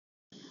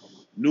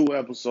New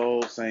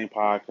episode, same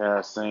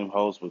podcast, same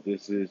host, but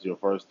this is your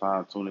first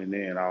time tuning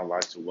in. I would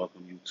like to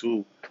welcome you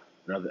to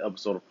another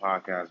episode of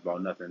Podcast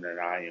About Nothing, and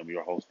I am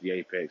your host, The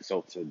Apex.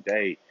 So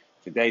today,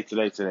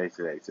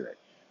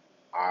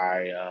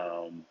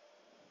 I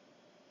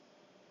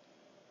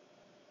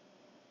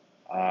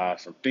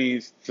some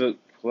things took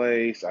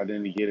place. I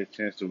didn't get a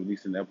chance to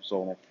release an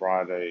episode on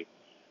Friday.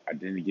 I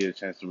didn't get a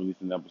chance to release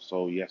an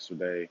episode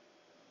yesterday.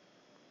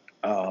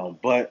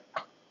 But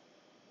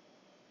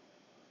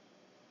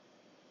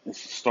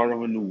it's the start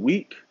of a new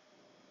week.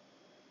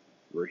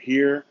 We're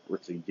here. We're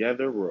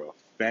together. We're a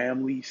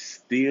family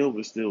still.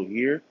 We're still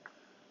here.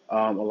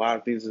 A lot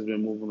of things has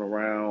been moving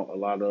around.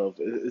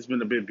 It's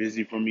been a bit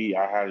busy for me.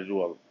 I had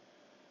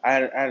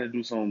to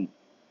do some.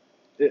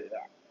 It,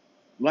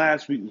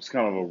 Last week was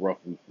kind of a rough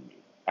week for me.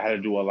 I had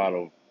to do a lot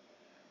of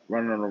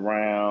running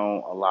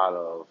around. A lot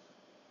of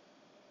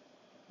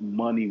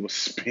money was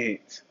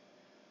spent,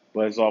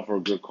 but it's all for a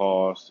good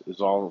cause.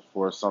 It's all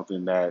for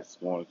something that's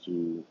going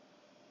to.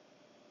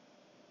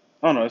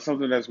 I don't know. It's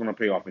something that's going to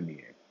pay off in the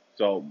end.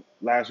 So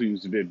last week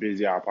was a bit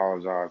busy. I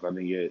apologize. I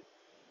didn't get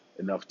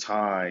enough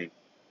time.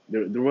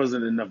 There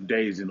wasn't enough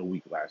days in the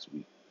week last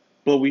week.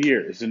 But we're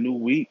here. It's a new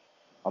week.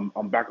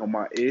 I'm back on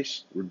my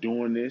ish. We're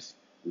doing this.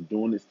 We're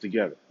doing this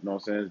together. You know what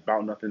I'm saying? It's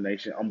about nothing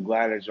nation. I'm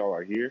glad that y'all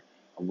are here.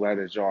 I'm glad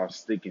that y'all are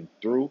sticking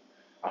through.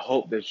 I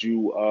hope that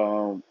you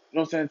know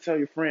what I'm saying? Tell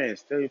your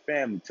friends, tell your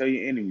family, tell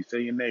your enemies, tell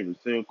your neighbors,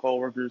 tell your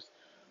coworkers,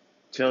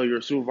 tell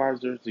your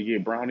supervisors to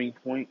get brownie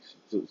points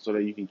so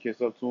that you can kiss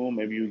up to them.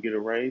 Maybe you get a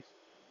raise.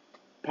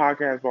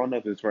 Podcast about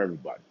nothing is for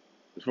everybody.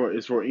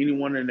 It's for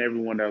anyone and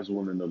everyone that's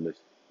willing to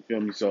listen. You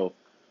feel me? So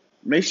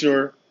make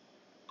sure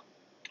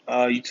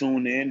you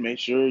tune in. Make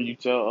sure you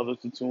tell others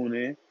to tune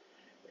in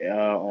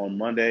on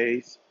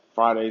Mondays,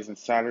 Fridays, and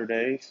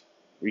Saturdays.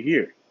 We're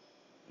here.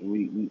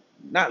 We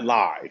not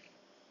live.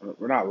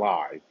 We're not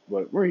live,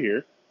 but we're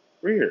here.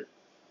 We're here.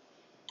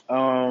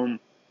 Um,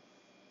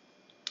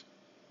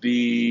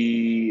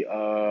 the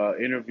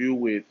interview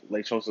with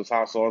Lechosa's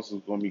Hot Sauce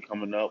is going to be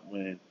coming up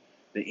when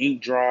the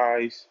ink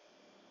dries.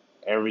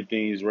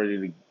 Everything's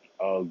ready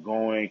to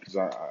going because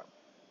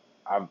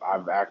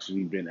I've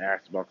actually been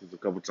asked about this a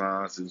couple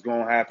times. It's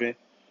gonna happen.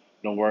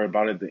 Don't worry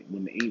about it.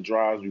 When the ink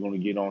dries, we're gonna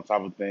get on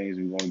top of things.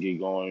 We're gonna get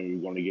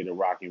going. We're gonna get it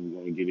rocking.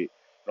 We're gonna get it. You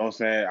know what I'm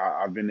saying?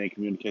 I've been in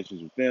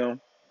communications with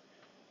them.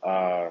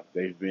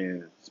 They've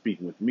been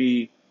speaking with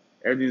me.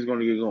 Everything's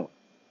gonna get going.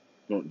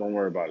 Don't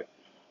worry about it.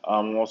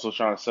 I'm also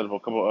trying to set up a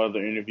couple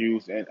other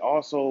interviews, and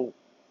also,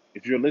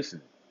 if you're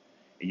listening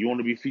and you want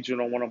to be featured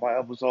on one of my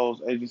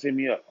episodes, hey, just hit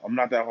me up. I'm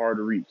not that hard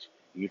to reach.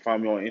 You can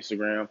find me on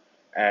Instagram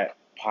at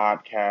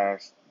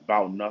podcast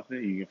about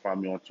nothing. You can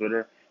find me on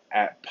Twitter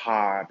at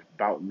pod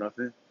about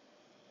nothing.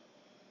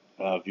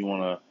 If you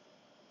want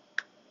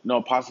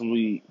to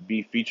possibly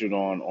be featured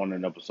on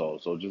an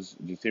episode. So just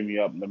hit me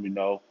up. Let me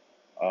know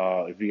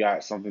if you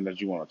got something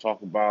that you want to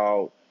talk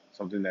about,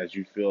 something that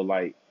you feel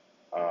like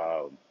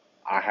uh,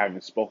 I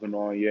haven't spoken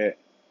on yet.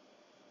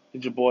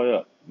 Hit your boy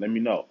up. Let me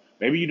know.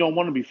 Maybe you don't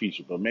want to be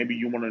featured, but maybe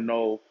you want to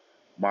know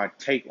my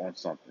take on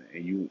something,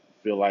 and you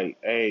feel like,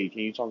 hey,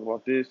 can you talk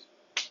about this?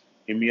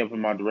 Hit me up in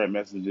my direct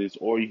messages,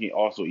 or you can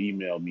also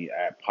email me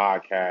at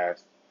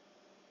podcast.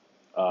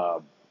 Uh,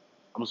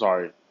 I'm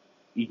sorry,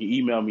 you can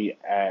email me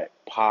at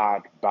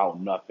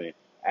podaboutnothing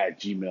at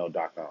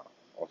gmail.com.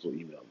 Also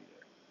email me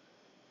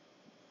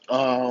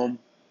there.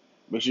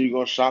 Make sure you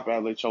go shop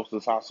at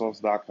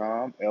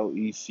lechosashotsauce.com,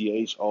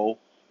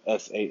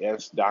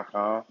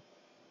 LECHOSAS.com,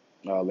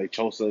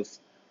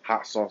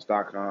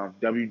 lechosashotsauce.com,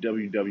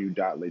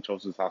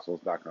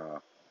 www.lechosashotsauce.com.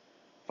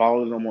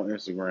 Follow them on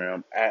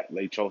Instagram at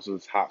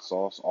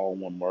lechosashotsauce, all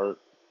one word.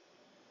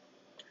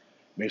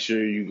 Make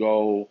sure you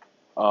go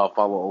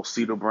follow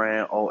Osita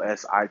Brand,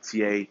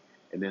 OSITA,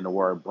 and then the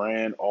word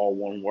brand, all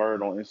one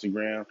word on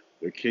Instagram.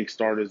 Their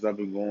Kickstarter's up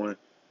and going.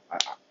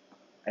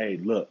 Hey,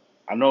 look,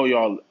 I know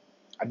y'all.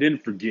 I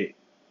didn't forget.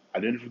 I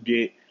didn't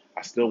forget.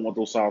 I still want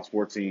those Size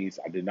 14s.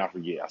 I did not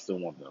forget. I still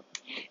want them.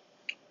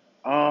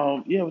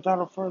 Yeah.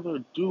 Without a further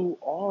ado,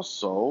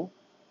 also,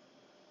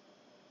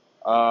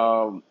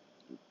 um,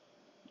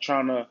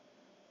 trying to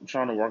I'm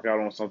trying to work out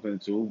on something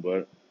too,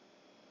 but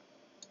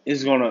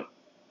it's gonna.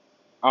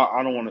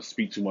 I don't want to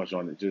speak too much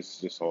on it.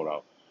 Just hold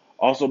out.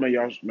 Also, make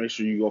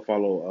sure you go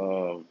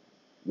follow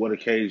What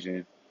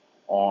Occasion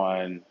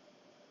on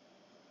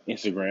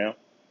Instagram.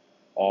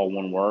 All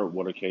one word.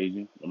 What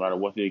Occasion. No matter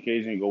what the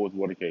occasion, go with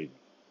What Occasion.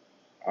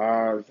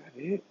 Is that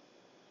it?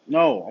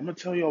 No, I'm gonna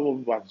tell y'all what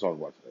we're about to talk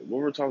about today.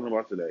 What we're talking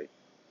about today: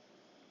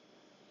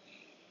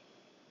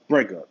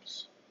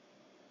 breakups,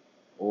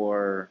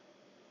 or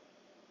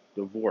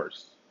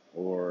divorce,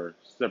 or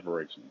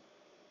separation,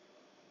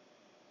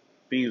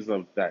 things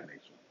of that nature,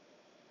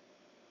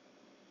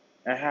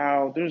 and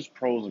how there's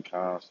pros and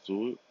cons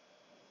to it.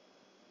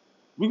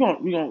 We're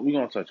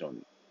gonna touch on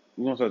it.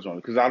 We're gonna touch on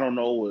it because I don't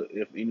know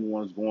if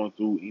anyone's going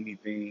through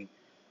anything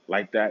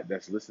like that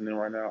that's listening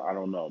right now. I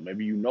don't know.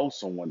 Maybe you know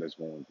someone that's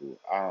going through it.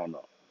 I don't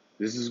know.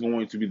 This is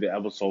going to be the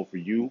episode for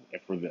you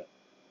and for them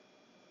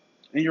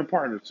and your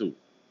partner too.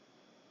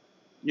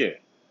 Yeah.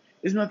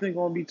 It's nothing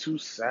gonna be too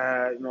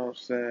sad, you know what I'm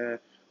saying?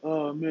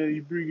 Oh man,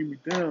 you bringing me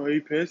down,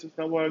 Apex. That's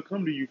not what I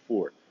come to you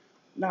for.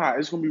 Nah,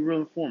 it's gonna be real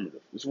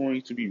informative. It's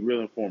going to be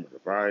real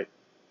informative, all right? You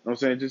know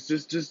what I'm saying?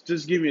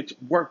 Just give me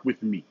work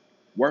with me.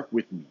 Work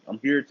with me. I'm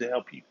here to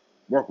help you.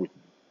 Work with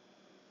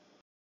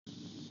me.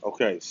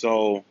 Okay,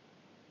 so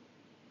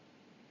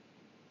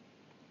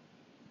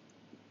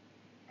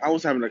I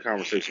was having a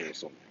conversation with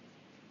someone,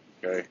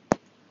 okay?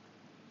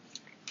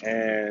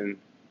 And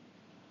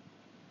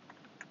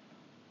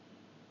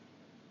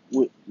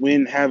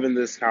when having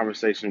this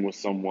conversation with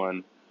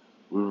someone,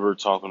 we were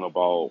talking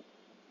about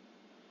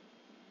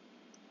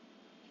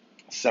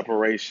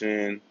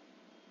separation,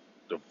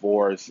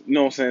 divorce, you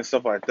know what I'm saying,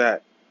 stuff like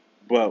that,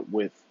 but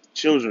with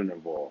children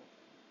involved.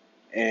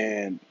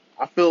 And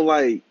I feel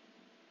like,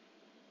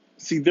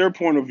 see, their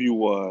point of view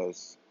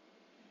was,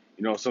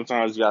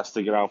 sometimes you gotta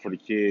stick it out for the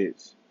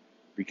kids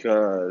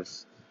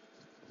because,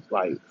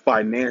 like,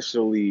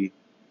 financially,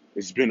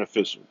 it's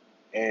beneficial,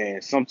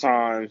 and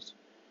sometimes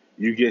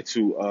you get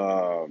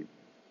to,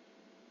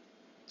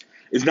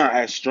 it's not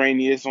as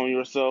strenuous on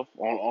yourself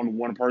on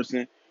one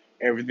person.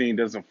 Everything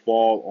doesn't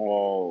fall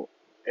all,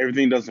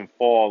 everything doesn't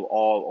fall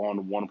all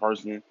on one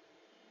person.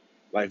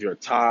 Like if you're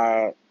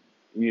tired,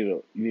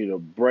 you need a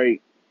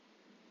break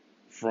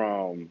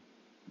from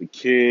the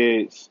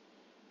kids.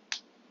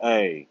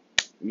 Hey,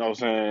 you know what I'm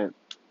saying?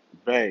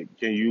 Babe,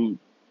 can you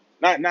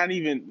not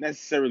even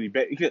necessarily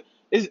babe because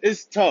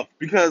it's tough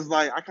because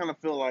like I kind of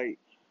feel like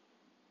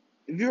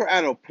if you're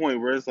at a point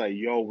where it's like,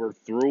 yo, we're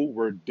through,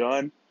 we're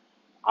done.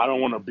 I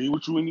don't want to be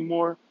with you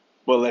anymore,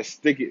 but let's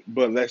stick it.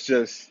 But let's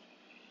just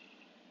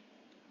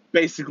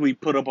basically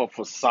put up a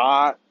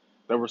facade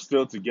that we're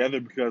still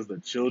together because the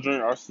children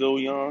are still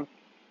young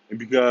and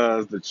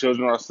because the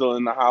children are still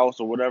in the house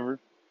or whatever.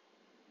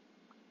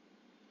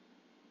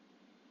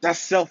 That's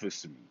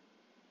selfish to me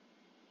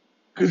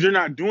because you're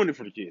not doing it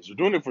for the kids. You're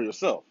doing it for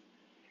yourself.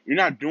 You're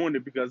not doing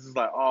it because it's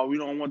like, oh, we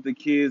don't want the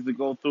kids to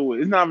go through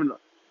it. It's not even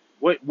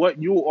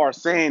what you are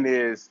saying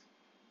is,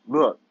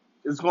 look,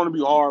 it's going to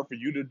be hard for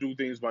you to do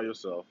things by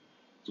yourself.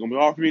 It's going to be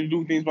hard for me to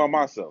do things by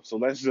myself. So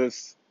let's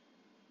just,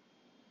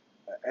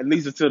 at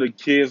least until the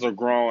kids are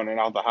grown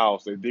and out the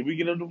house. Like, did we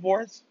get a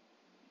divorce?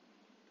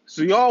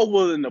 So y'all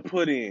willing to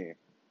put in,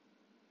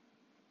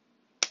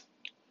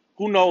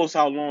 who knows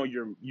how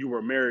long you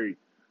were married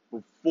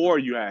before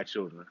you had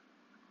children,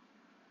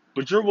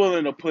 but you're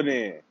willing to put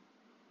in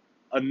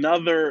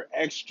another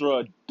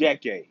extra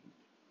decade,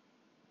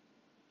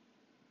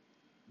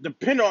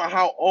 depending on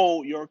how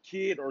old your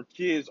kid or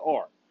kids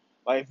are.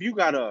 Like if you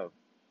got a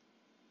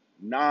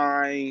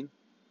 9,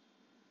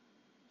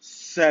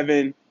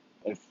 7,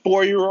 and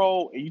 4-year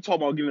old, and you talk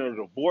about getting a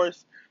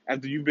divorce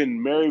after you've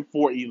been married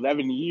for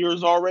 11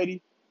 years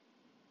already,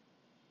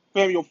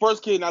 fam, your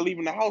first kid not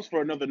leaving the house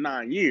for another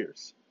 9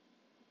 years.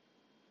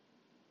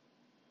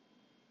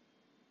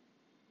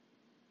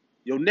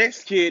 Your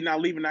next kid not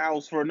leaving the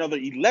house for another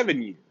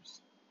 11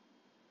 years.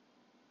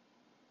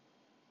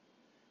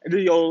 And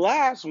then your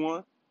last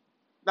one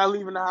not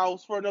leaving the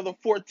house for another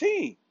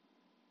 14.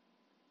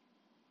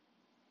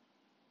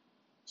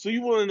 So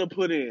you willing to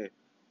put in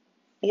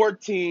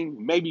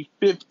 14, maybe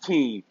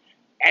 15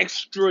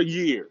 extra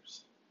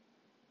years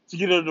to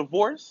get a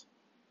divorce?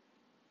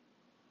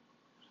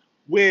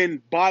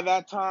 When by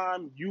that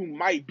time you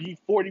might be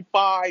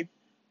 45,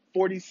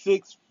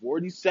 46,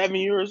 47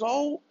 years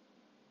old?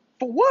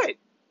 For what?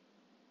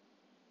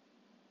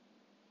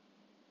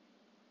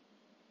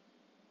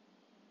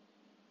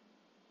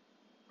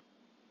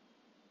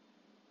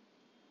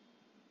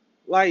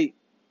 Like,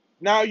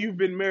 now you've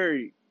been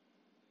married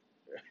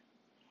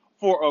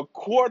for a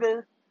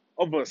quarter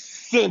of a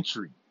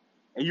century.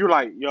 And you're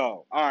like,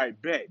 yo, all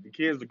right, bet. The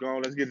kids are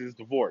gone. Let's get this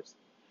divorce.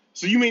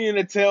 So you meaning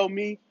to tell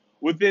me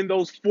within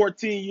those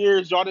 14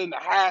 years, y'all didn't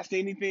hash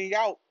anything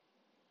out?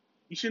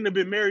 You shouldn't have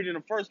been married in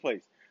the first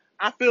place.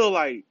 I feel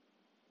like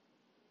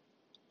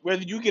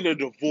whether you get a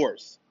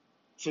divorce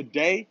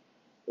today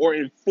or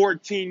in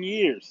 14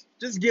 years,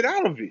 just get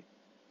out of it.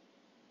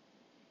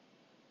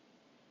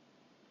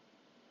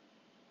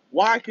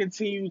 Why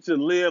continue to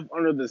live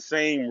under the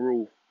same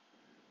roof,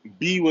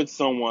 be with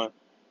someone,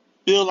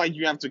 feel like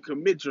you have to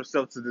commit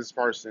yourself to this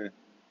person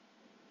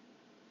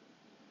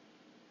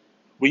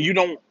when you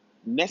don't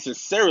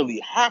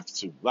necessarily have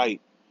to?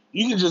 Like,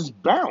 you can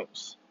just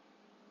bounce.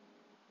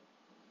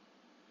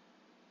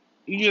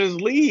 You can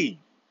just leave.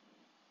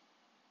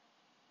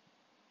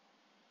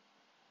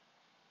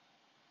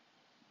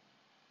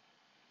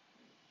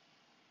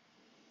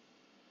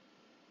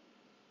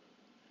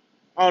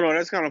 I don't know.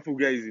 That's kind of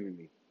fugazi to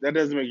me. That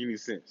doesn't make any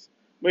sense.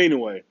 But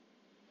anyway,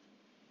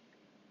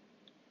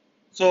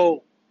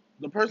 so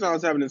the person I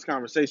was having this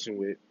conversation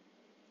with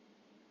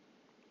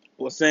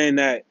was saying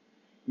that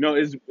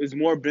it's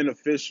more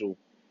beneficial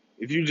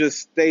if you just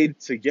stay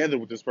together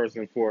with this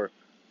person for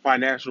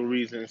financial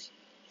reasons,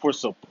 for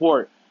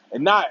support,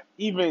 and not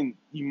even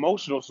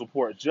emotional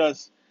support.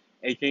 Just,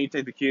 hey, can you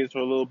take the kids for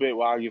a little bit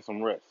while I get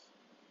some rest?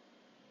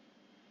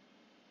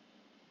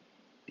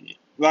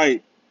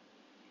 Like,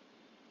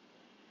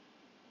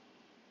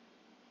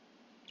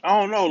 I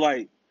don't know.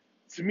 Like,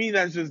 to me,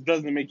 that just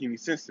doesn't make any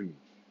sense to me.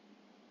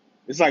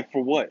 It's like,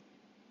 for what?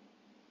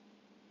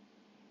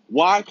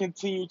 Why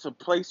continue to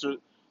place or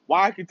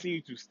why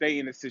continue to stay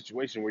in a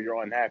situation where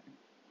you're unhappy?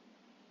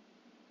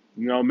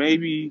 You know,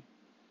 maybe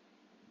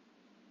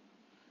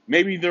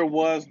there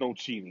was no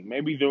cheating.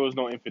 Maybe there was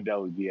no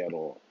infidelity at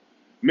all.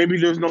 Maybe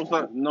there's no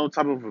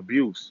type of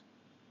abuse.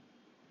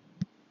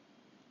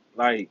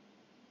 Like,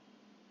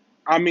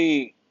 I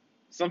mean,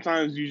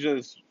 sometimes you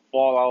just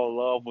fall out of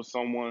love with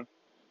someone.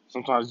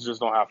 Sometimes you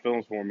just don't have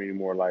feelings for them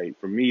anymore. Like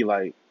for me,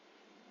 like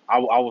I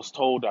was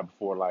told that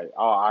before. Like,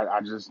 oh, I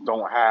just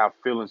don't have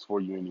feelings for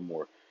you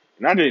anymore,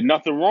 and I did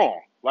nothing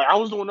wrong. Like I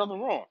was doing nothing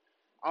wrong.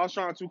 I was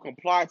trying to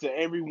comply to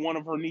every one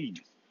of her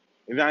needs,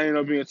 and I ended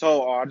up being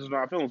told, oh, I just don't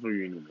have feelings for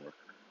you anymore.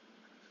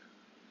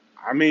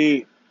 I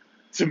mean,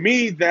 to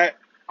me that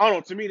I don't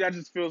know. To me that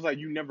just feels like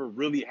you never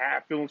really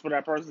had feelings for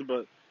that person.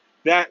 But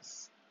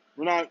that's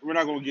we're not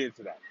gonna get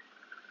into that.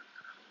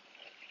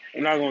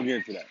 We're not gonna get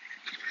into that.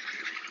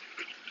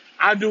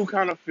 I do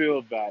kind of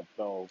feel that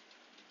though.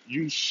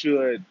 You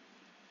should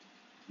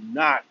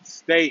not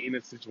stay in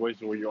a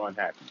situation where you're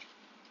unhappy.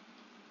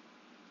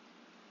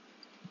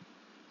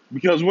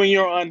 Because when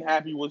you're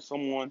unhappy with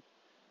someone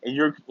and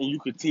you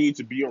continue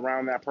to be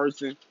around that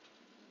person,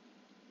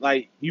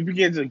 like you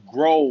begin to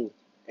grow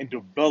and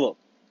develop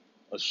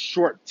a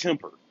short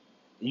temper.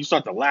 And you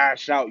start to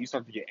lash out, you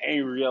start to get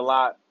angry a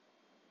lot.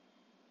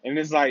 And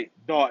it's like,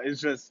 dog,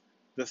 it's just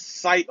the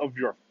sight of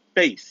your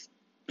face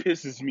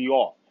pisses me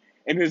off.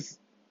 And it's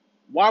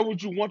why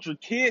would you want your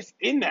kids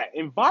in that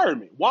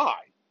environment? Why?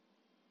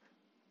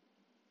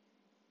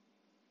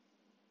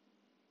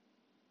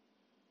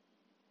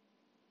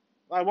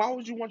 Like why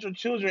would you want your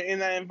children in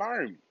that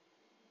environment?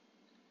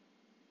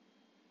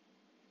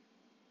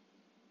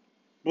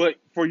 But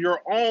for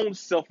your own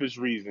selfish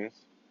reasons,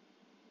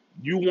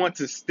 you want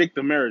to stick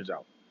the marriage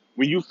out.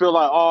 When you feel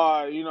like,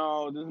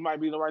 oh, this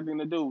might be the right thing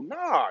to do.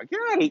 Nah, get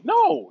out of it.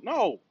 No,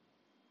 no.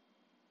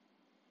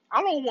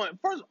 I don't want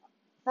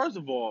first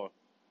of all,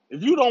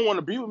 if you don't want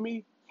to be with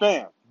me,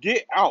 fam,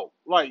 get out.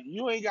 Like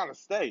you ain't gotta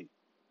stay.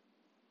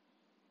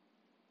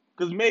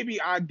 Cause maybe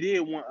I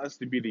did want us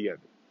to be together.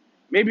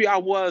 Maybe I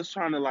was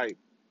trying to like,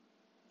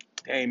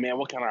 hey man,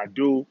 what can I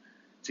do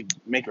to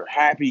make her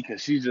happy?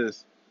 Cause she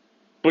just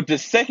but the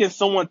second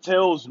someone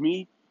tells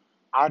me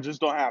I just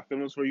don't have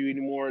feelings for you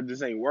anymore,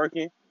 this ain't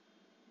working.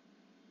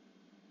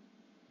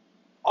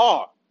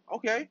 Oh,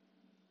 okay.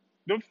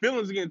 Them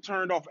feelings are getting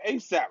turned off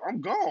ASAP.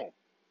 I'm gone.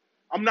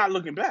 I'm not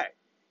looking back.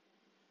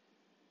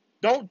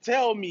 Don't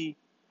tell me,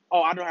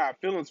 oh, I don't have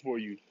feelings for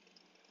you,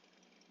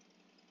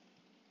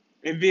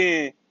 and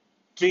then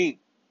think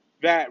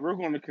that we're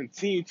going to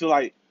continue to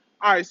like,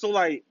 all right, so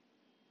like,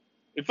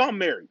 if I'm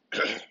married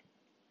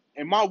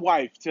and my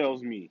wife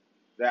tells me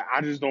that I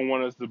just don't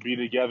want us to be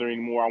together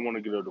anymore, I want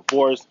to get a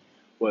divorce,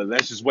 but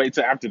let's just wait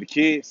till after the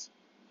kids.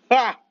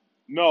 Ha!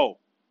 No,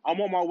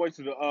 I'm on my way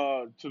to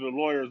the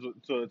lawyers to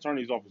the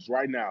attorney's office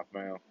right now,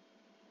 fam.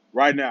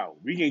 Right now,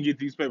 we can get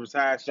these papers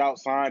hashed out,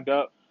 signed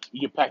up.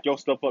 You can pack your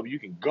stuff up. You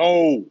can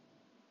go.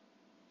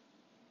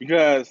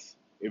 Because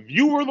if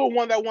you were the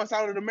one that wants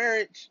out of the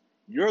marriage,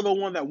 you're the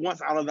one that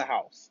wants out of the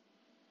house.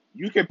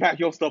 You can pack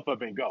your stuff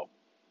up and go.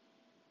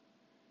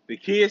 The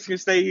kids can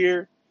stay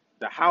here.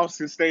 The house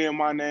can stay in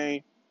my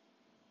name.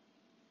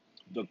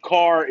 The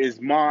car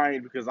is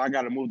mine because I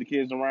got to move the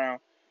kids around.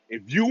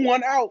 If you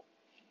want out,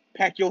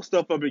 pack your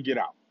stuff up and get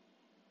out.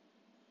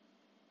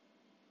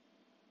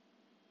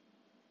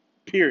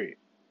 Period.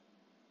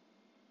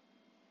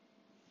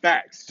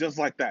 Facts. Just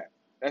like that.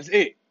 That's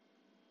it.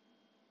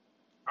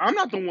 I'm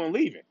not the one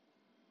leaving.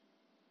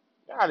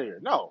 Get out of here.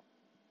 No,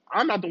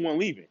 I'm not the one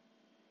leaving.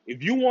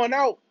 If you want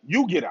out,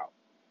 you get out.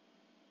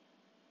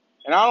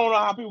 And I don't know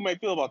how people may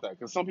feel about that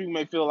because some people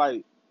may feel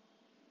like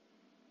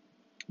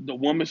the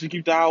woman should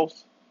keep the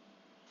house.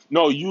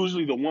 No,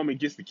 usually the woman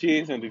gets the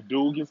kids and the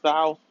dude gets the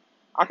house.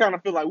 I kind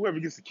of feel like whoever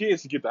gets the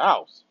kids should get the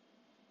house.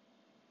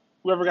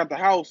 Whoever got the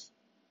house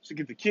should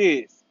get the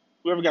kids.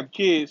 Whoever got the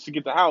kids should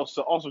get the house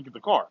should also get the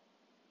car.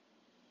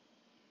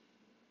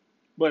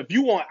 But if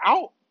you want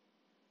out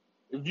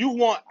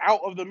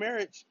of the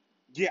marriage,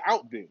 get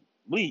out then.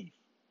 Leave.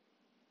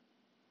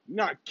 You're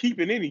not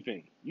keeping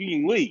anything. You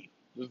can leave.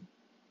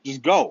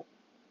 Just go.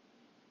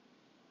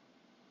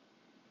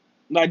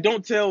 Like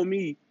don't tell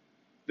me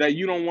that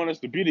you don't want us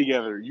to be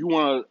together. You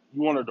want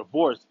a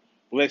divorce.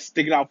 Let's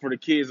stick it out for the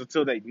kids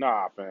until they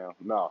nah, fam.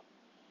 No.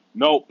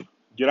 Nope.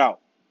 Get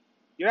out.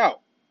 Get out.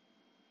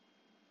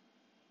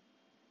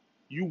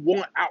 You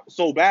want out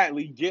so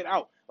badly, get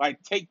out.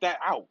 Like take that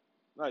out.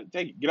 Like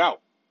take it, get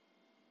out.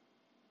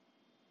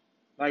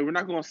 Like we're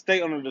not gonna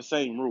stay under the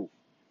same roof.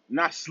 We're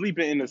not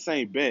sleeping in the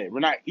same bed. We're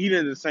not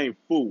eating the same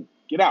food.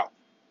 Get out.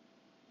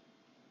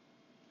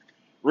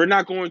 We're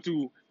not going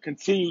to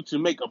continue to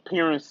make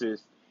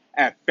appearances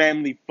at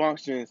family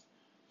functions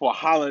for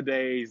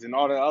holidays and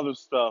all that other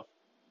stuff.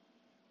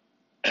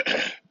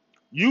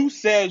 You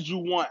said you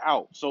want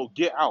out, so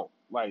get out.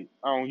 Like,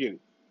 I don't get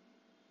it.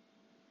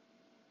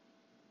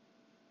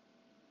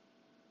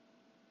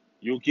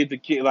 You'll get the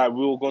kid. Like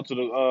we'll go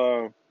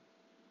to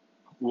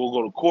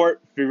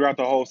court, figure out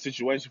the whole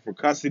situation for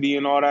custody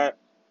and all that.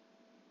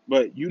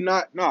 But you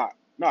not, nah,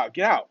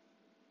 get out,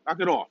 knock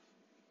it off.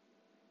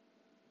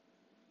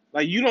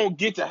 Like you don't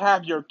get to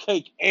have your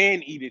cake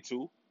and eat it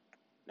too.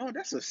 No,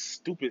 that's a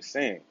stupid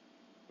saying.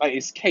 Like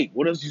it's cake.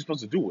 What else are you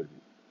supposed to do with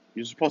it?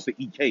 You're supposed to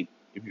eat cake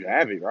if you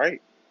have it,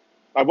 right?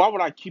 Like why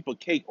would I keep a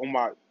cake on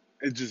my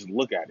and just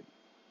look at it?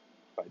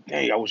 Like,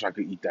 dang, I wish I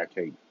could eat that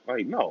cake.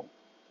 Like, no,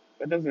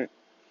 that doesn't.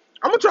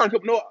 I'm gonna try to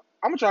come. No,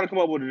 I'm gonna try to come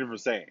up with a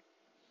different saying.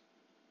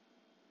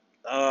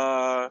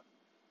 Uh,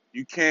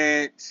 you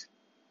can't.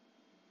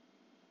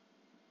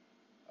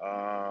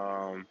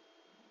 Um,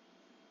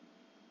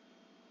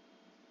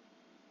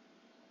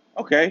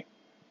 okay,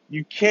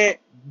 you can't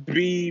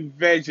be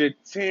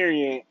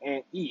vegetarian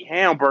and eat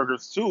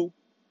hamburgers too,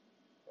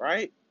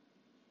 right?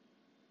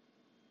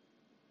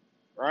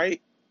 Right?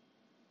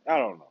 I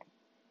don't know.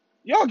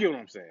 Y'all get what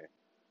I'm saying?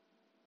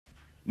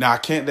 Now, I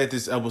can't let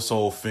this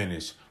episode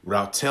finish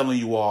without telling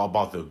you all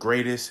about the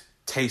greatest,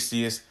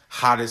 tastiest,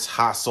 hottest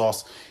hot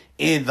sauce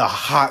in the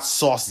hot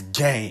sauce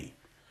game.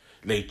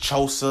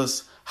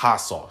 Lechosa's hot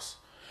sauce.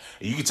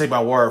 And you can take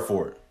my word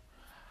for it.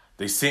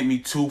 They sent me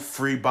 2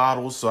 free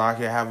bottles so I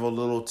can have a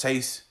little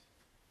taste.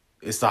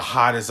 It's the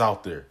hottest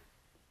out there.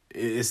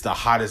 It's the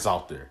hottest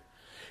out there.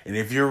 And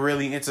if you're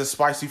really into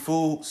spicy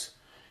foods,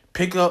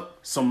 pick up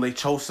some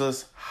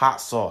Lechosa's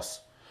hot sauce.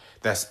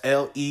 That's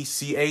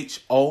Lechosas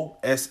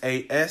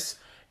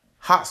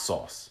hot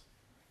sauce.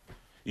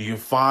 You can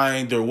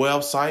find their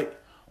website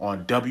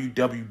on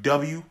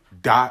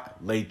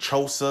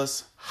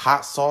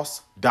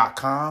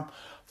www.lechosashotsauce.com.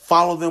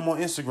 Follow them on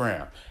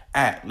Instagram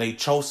at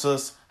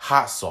Lechosas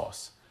Hot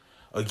Sauce.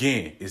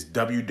 Again, it's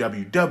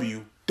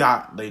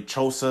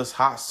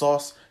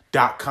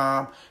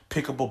www.lechosashotsauce.com.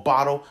 Pick up a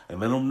bottle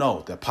and let them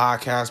know that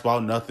Podcast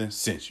About Nothing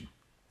sent you.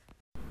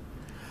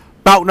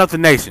 About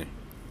Nothing Nation.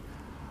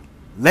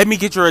 Let me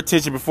get your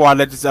attention before I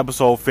let this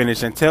episode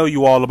finish and tell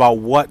you all about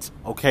What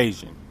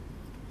Occasion.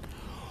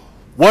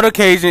 What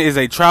Occasion is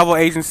a travel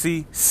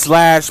agency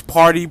 /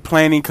 party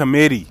planning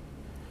committee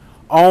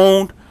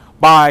owned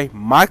by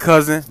my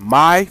cousin,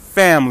 my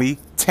family,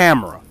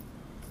 Tamara.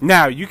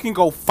 Now, you can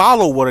go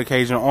follow What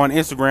Occasion on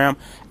Instagram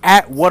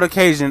at What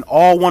Occasion,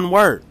 all one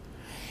word.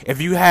 If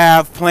you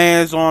have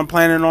planning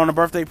on a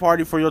birthday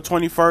party for your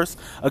 21st,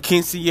 a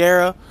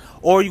quinceañera,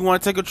 or you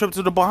want to take a trip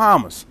to the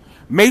Bahamas,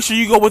 make sure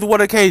you go with What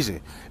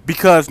Occasion,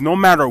 because no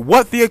matter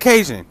what the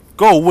occasion,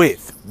 go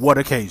with What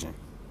Occasion.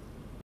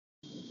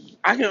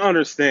 I can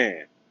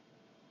understand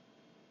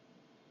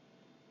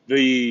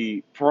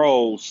the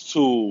pros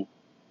to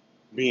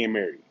being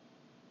married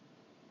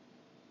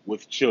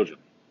with children.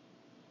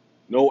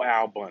 No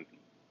Al Bundy.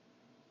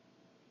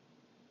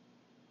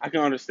 I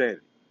can understand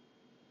it.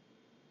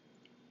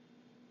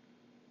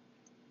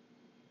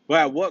 But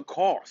at what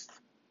cost?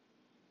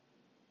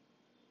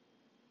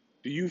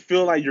 Do you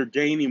feel like you're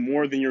gaining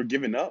more than you're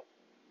giving up?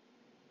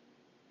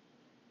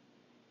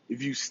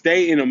 If you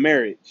stay in a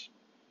marriage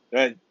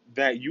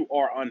that you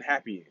are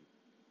unhappy in.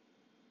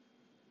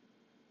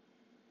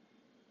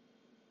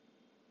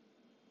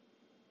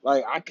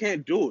 Like I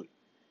can't do it.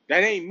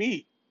 That ain't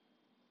me.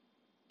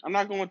 I'm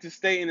not going to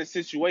stay in a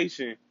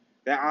situation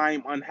that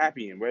I'm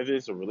unhappy in, whether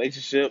it's a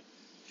relationship,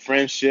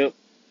 friendship,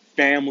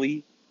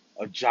 family,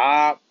 a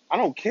job. I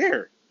don't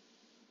care.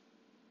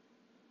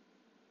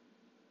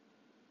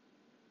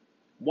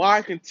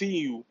 Why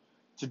continue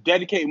to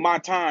dedicate my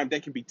time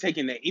that can be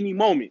taken at any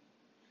moment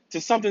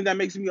to something that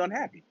makes me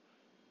unhappy?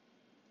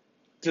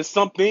 To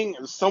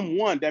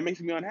someone that makes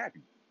me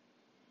unhappy.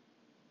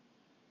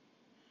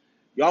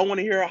 Y'all want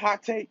to hear a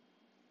hot take?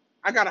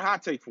 I got a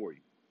hot take for you.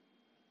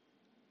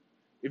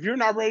 If you're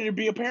not ready to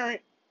be a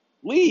parent,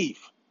 leave.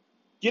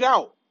 Get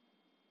out.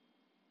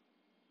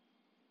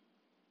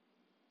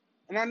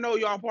 And I know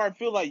y'all probably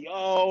feel like,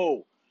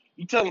 yo,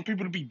 you telling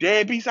people to be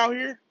deadbeats out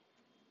here?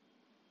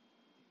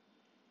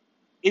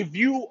 If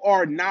you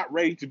are not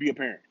ready to be a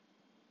parent,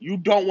 you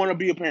don't want to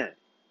be a parent.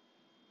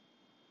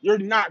 You're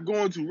not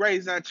going to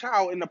raise that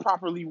child in the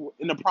proper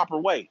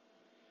way.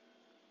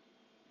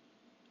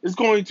 It's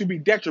going to be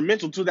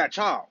detrimental to that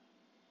child.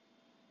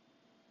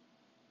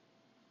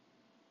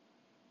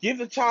 Give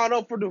the child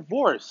up for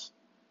divorce.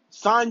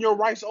 Sign your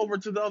rights over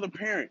to the other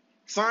parent.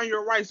 Sign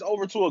your rights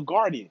over to a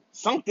guardian.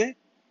 Something.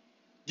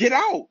 Get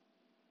out.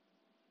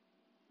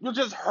 You're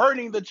just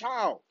hurting the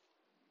child.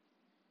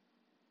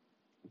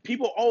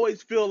 People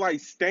always feel like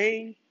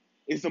staying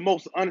is the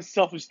most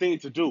unselfish thing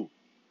to do.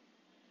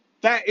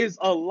 That is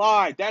a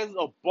lie. That is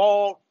a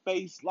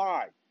bald-faced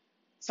lie.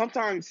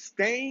 Sometimes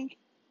staying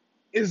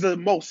is the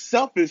most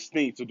selfish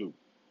thing to do.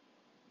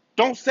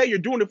 Don't say you're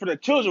doing it for the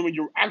children when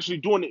you're actually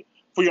doing it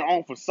for your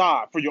own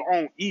facade, for your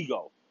own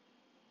ego,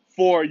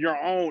 for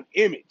your own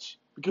image,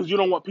 because you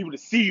don't want people to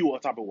see you a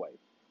type of way.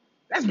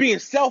 That's being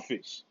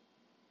selfish.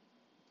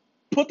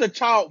 Put the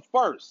child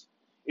first.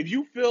 If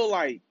you feel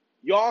like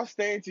y'all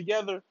staying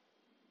together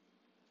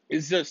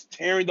is just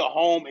tearing the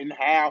home in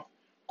half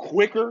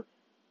quicker,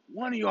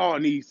 one of y'all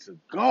needs to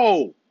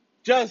go.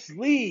 Just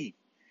leave.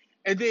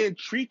 and then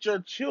treat your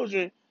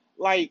children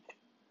like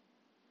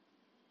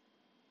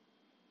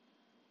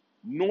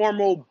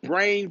normal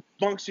brain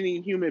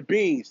functioning human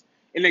beings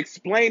and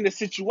explain the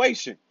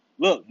situation.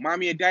 Look,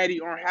 mommy and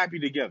daddy aren't happy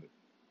together.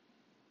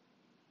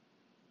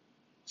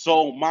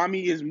 So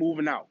mommy is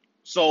moving out.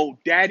 So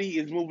daddy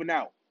is moving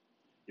out.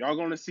 Y'all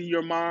gonna see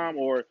your mom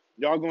or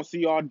y'all gonna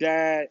see your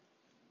dad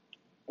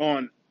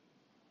on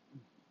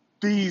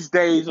these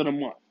days of the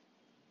month.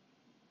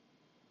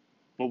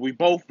 But we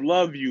both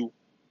love you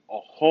a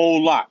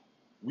whole lot.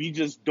 We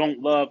just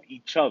don't love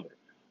each other.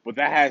 But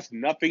that has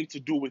nothing to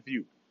do with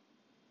you.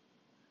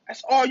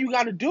 That's all you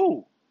gotta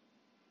do.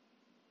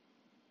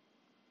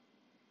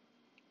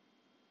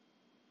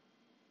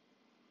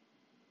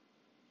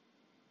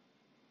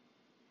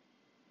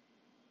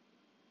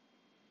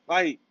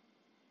 Like,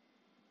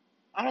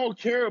 I don't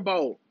care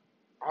about,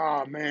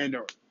 oh man,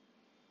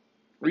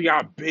 we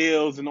got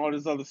bills and all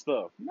this other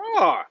stuff.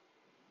 Nah,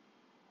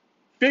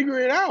 figure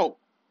it out.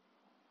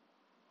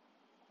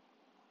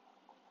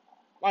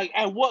 Like,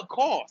 at what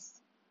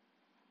cost?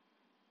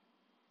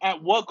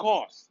 At what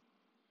cost?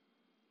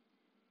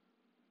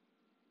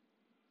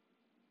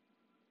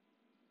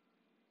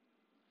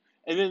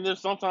 And then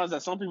there's sometimes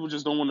that some people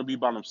just don't want to be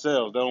by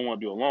themselves. They don't want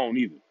to be alone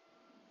either.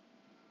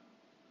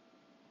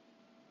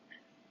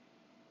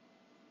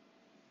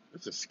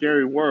 It's a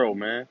scary world,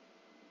 man.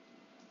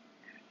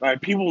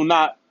 Like, people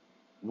not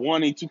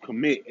wanting to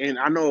commit. And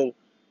I know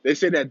they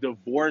say that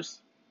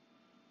divorce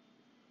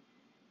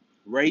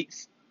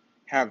rates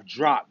have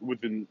dropped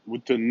with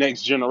the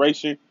next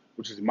generation,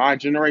 which is my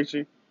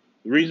generation.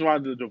 The reason why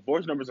the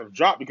divorce numbers have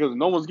dropped because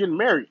no one's getting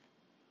married.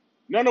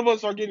 None of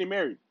us are getting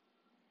married.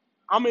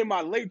 I'm in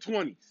my late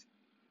 20s.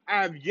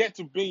 I have yet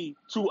to be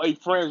to a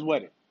friend's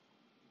wedding,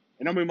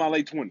 and I'm in my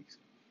late 20s.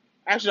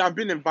 Actually, I've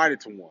been invited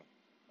to one.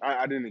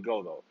 I didn't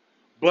go though,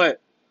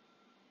 but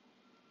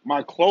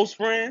my close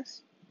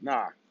friends,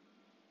 nah,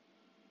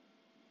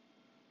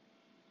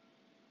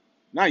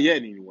 not yet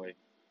anyway.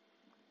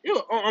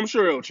 I'm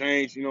sure it'll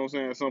change, you know what I'm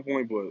saying, at some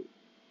point, but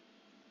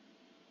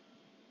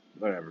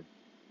whatever.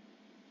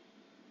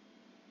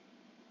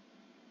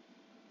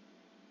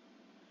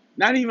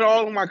 Not even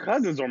all of my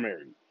cousins are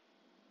married.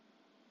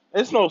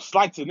 It's no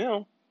slight to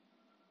them.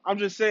 I'm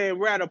just saying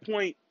we're at a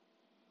point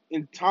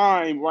in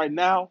time right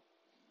now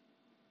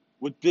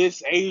with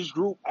this age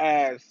group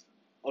as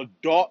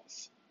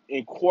adults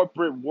in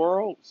corporate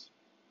worlds.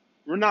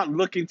 We're not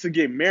looking to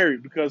get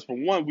married because, for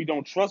one, we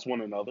don't trust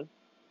one another.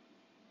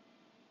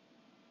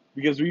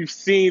 Because we've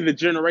seen the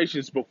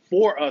generations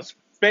before us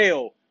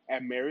fail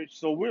at marriage.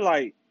 So we're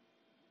like,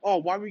 oh,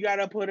 why we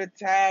gotta put a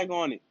tag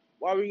on it?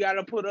 Why we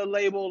gotta put a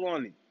label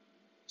on it?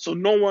 So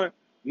no one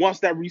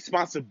wants that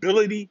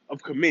responsibility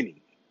of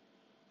committing.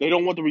 They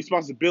don't want the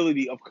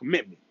responsibility of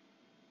commitment.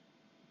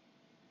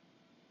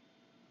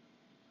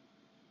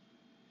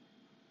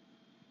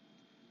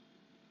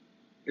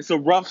 It's a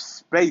rough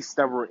space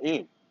that we're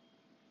in.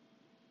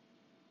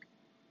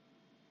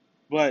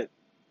 But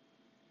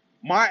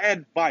my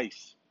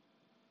advice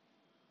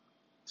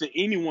to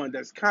anyone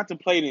that's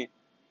contemplating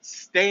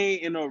staying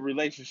in a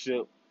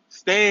relationship,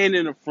 staying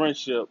in a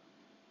friendship,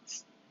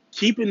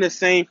 keeping the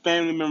same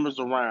family members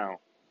around,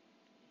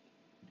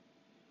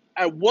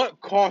 at what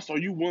cost are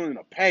you willing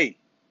to pay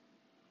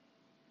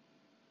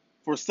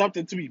for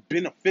something to be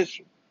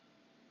beneficial?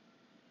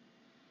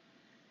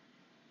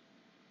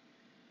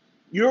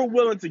 You're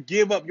willing to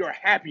give up your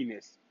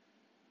happiness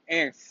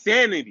and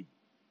sanity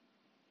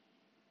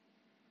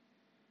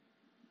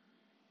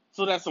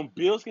so that some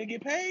bills can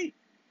get paid?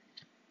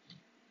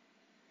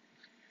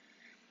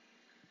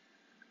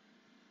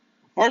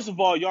 First of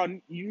all, y'all,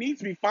 you need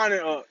to be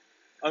finding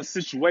a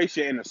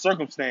situation and a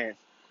circumstance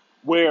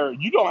where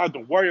you don't have to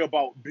worry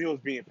about bills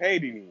being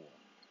paid anymore.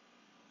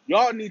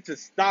 Y'all need to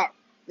stop.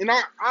 And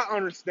I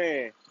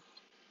understand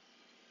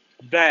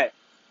that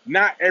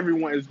not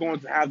everyone is going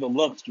to have the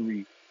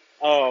luxury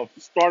of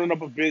starting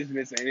up a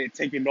business and it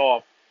taking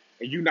off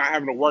and you not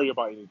having to worry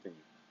about anything.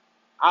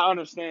 I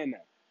understand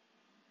that.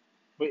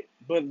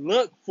 But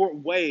look for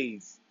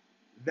ways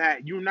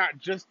that you're not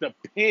just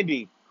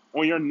depending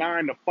on your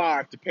 9 to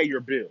 5 to pay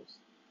your bills.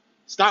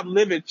 Stop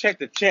living check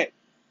to check.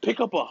 Pick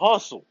up a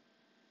hustle.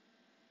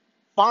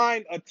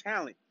 Find a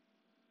talent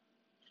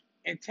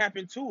and tap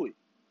into it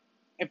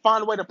and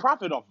find a way to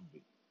profit off of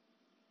it.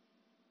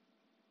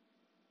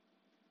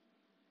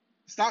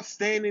 Stop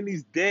staying in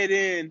these dead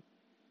end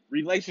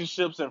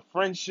relationships and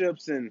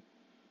friendships, and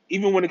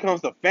even when it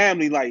comes to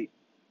family, like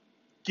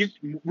get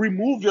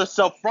remove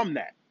yourself from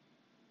that.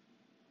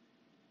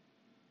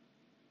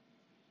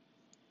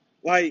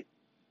 Like,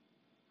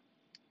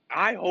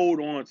 I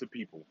hold on to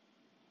people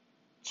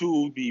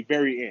to the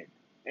very end.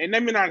 And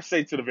let me not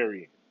say to the very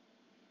end.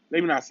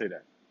 Let me not say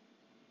that.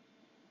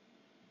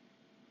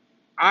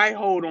 I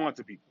hold on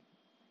to people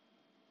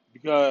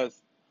because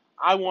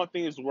I want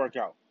things to work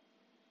out.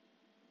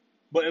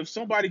 But if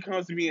somebody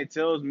comes to me and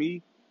tells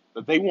me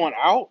that they want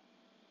out,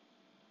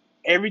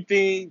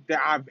 everything that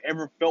I've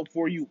ever felt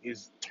for you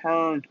is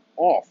turned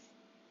off.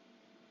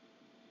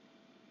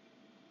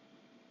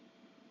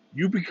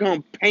 You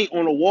become paint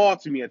on the wall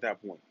to me at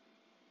that point.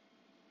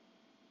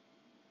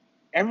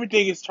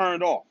 Everything is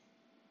turned off.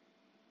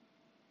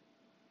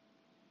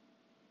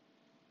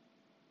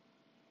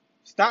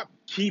 Stop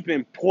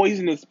keeping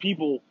poisonous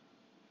people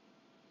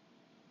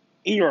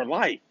in your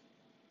life.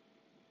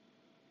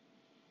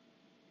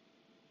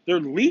 They're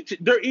leeches.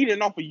 They're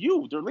eating off of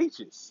you. They're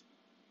leeches.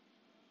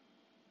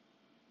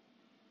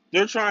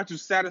 They're trying to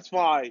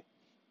satisfy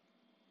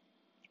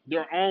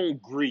their own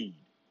greed.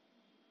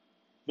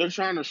 They're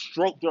trying to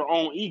stroke their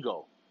own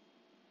ego.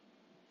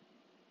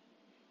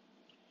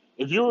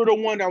 If you were the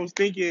one that was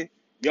thinking,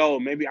 yo,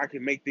 maybe I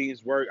can make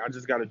things work, I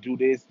just gotta do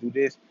this,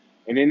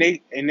 and then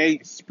they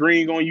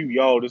spring on you,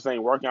 yo, this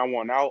ain't working, I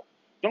want out.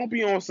 Don't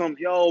be on some,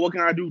 yo, what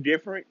can I do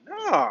different?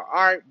 Nah, all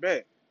right,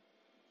 bet.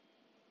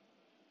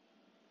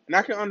 And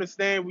I can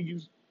understand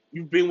when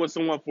you've been with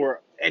someone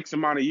for X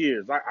amount of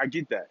years. I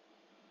get that.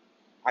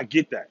 I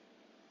get that.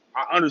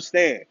 I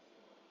understand.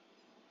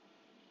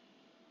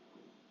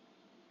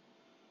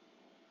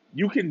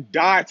 You can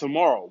die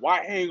tomorrow.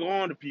 Why hang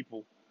on to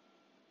people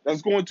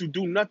that's going to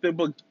do nothing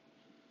but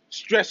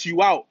stress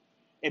you out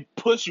and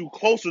push you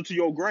closer to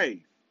your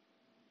grave?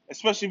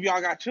 Especially if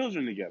y'all got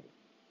children together.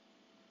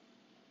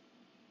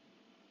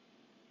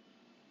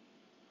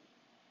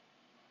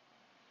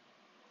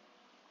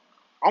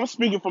 I'm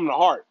speaking from the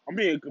heart. I'm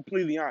being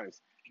completely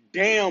honest.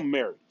 Damn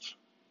marriage.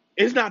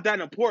 It's not that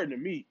important to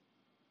me.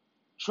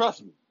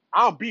 Trust me.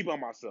 I'll be by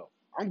myself.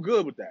 I'm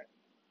good with that.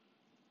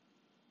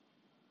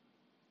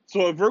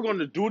 So if we're going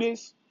to do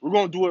this, we're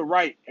going to do it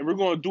right, and we're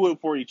going to do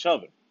it for each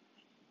other,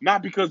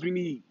 not because we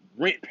need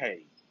rent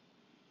paid.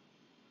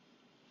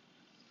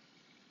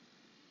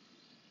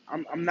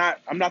 I'm not.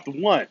 I'm not the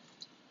one.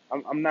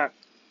 I'm not.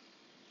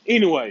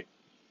 Anyway,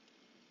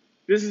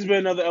 this has been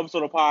another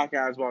episode of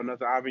Podcast About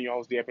Nothing. I've been your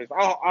host, DFS.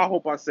 I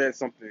hope I said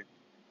something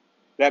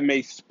that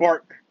may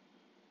spark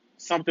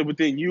something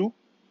within you.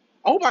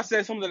 I hope I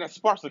said something that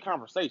sparks the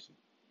conversation.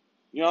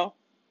 You know.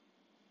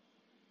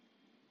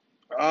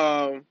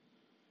 Um,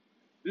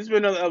 this has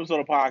been another episode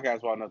of Podcast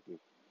About Nothing.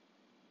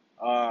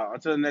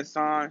 Until the next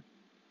time,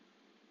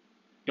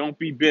 don't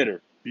be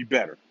bitter. Be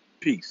better.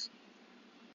 Peace.